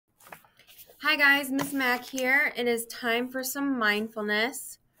Hi guys, Miss Mac here. It is time for some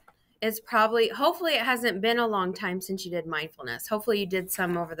mindfulness. Hopefully it hasn't been a long time since you did mindfulness. Hopefully you did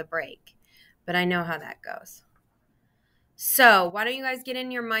some over the break, but I know how that goes. So why don't you guys get in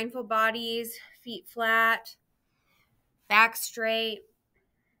your mindful bodies, feet flat, back straight.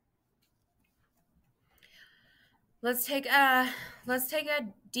 Let's take a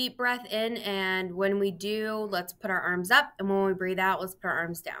deep breath in, and when we do, let's put our arms up, and when we breathe out, let's put our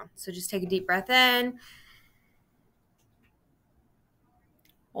arms down. So just take a deep breath in.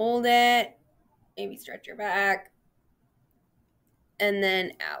 Hold it. Maybe stretch your back. And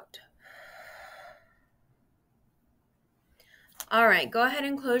then out. All right, go ahead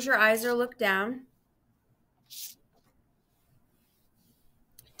and close your eyes or look down.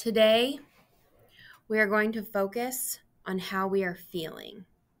 Today, we are going to focus on how we are feeling.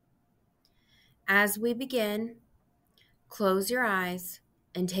 As we begin, close your eyes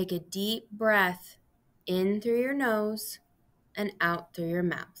and take a deep breath in through your nose and out through your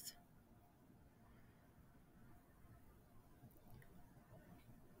mouth.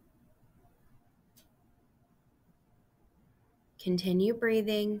 Continue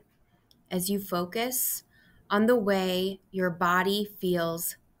breathing as you focus on the way your body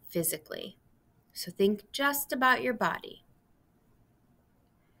feels physically. So think just about your body.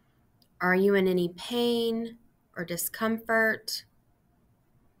 Are you in any pain or discomfort?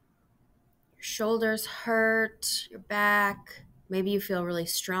 Your shoulders hurt, your back. Maybe you feel really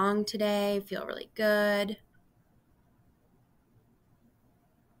strong today, feel really good.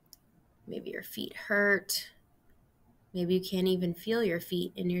 Maybe your feet hurt. Maybe you can't even feel your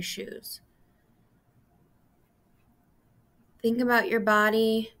feet in your shoes. Think about your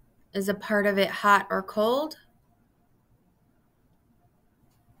body. Is a part of it hot or cold?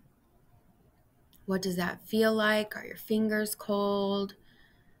 What does that feel like? Are your fingers cold?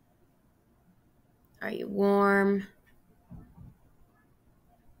 Are you warm?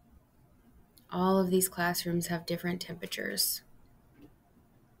 All of these classrooms have different temperatures.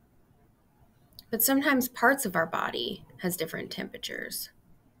 But sometimes parts of our body has different temperatures.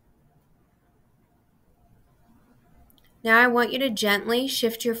 Now I want you to gently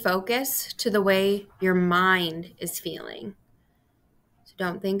shift your focus to the way your mind is feeling. So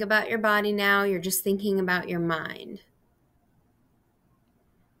don't think about your body now, you're just thinking about your mind.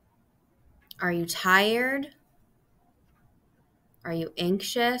 Are you tired? Are you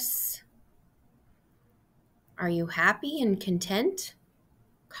anxious? Are you happy and content?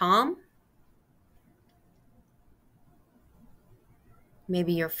 Calm?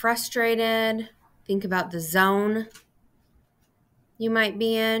 Maybe you're frustrated. Think about the zone you might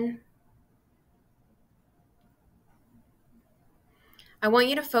be in. I want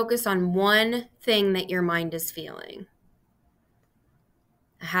you to focus on one thing that your mind is feeling.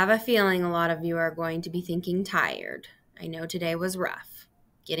 I have a feeling a lot of you are going to be thinking tired. I know today was rough,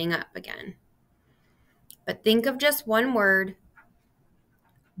 getting up again. But think of just one word,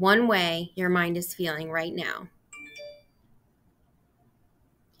 one way your mind is feeling right now.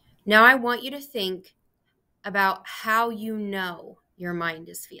 Now I want you to think about how you know your mind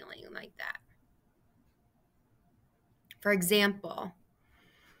is feeling like that. For example,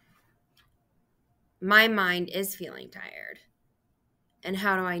 my mind is feeling tired. And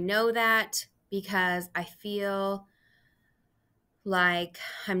how do I know that? Because I feel like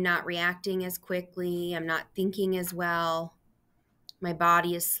I'm not reacting as quickly, I'm not thinking as well, my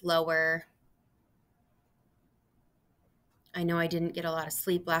body is slower. I know I didn't get a lot of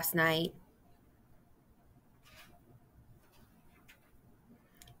sleep last night.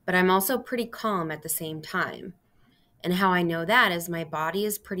 But I'm also pretty calm at the same time. And how I know that is my body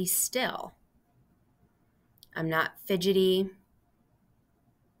is pretty still. I'm not fidgety.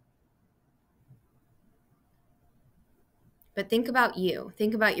 But think about you.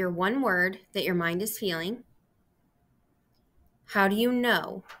 Think about your one word that your mind is feeling. How do you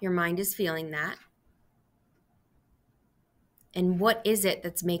know your mind is feeling that? And what is it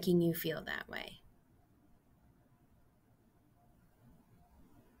that's making you feel that way?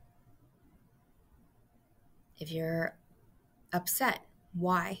 If you're upset,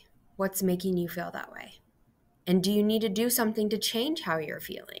 why? What's making you feel that way? And do you need to do something to change how you're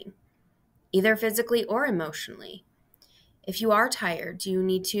feeling, either physically or emotionally? If you are tired, do you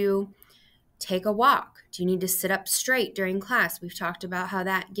need to take a walk? Do you need to sit up straight during class? We've talked about how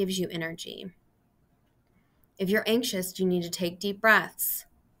that gives you energy. If you're anxious, do you need to take deep breaths?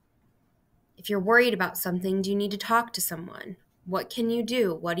 If you're worried about something, do you need to talk to someone? What can you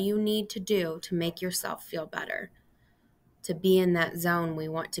do? What do you need to do to make yourself feel better? To be in that zone we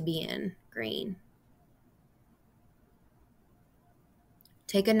want to be in, green.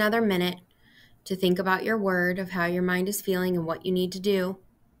 Take another minute to think about your word of how your mind is feeling and what you need to do.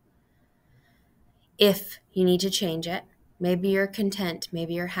 If you need to change it, maybe you're content,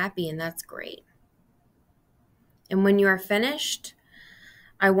 maybe you're happy, and that's great. And when you are finished,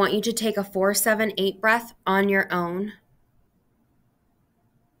 I want you to take a 4-7-8 breath on your own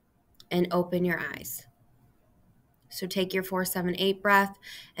and open your eyes. So take your 4-7-8 breath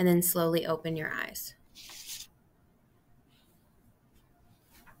and then slowly open your eyes.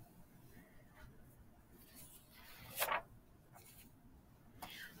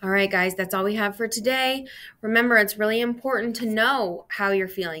 All right, guys, that's all we have for today. Remember, it's really important to know how you're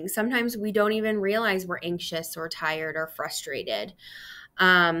feeling. Sometimes we don't even realize we're anxious or tired or frustrated.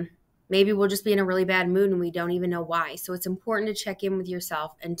 Maybe we'll just be in a really bad mood and we don't even know why. So it's important to check in with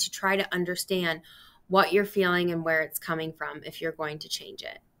yourself and to try to understand what you're feeling and where it's coming from if you're going to change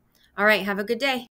it. All right, have a good day.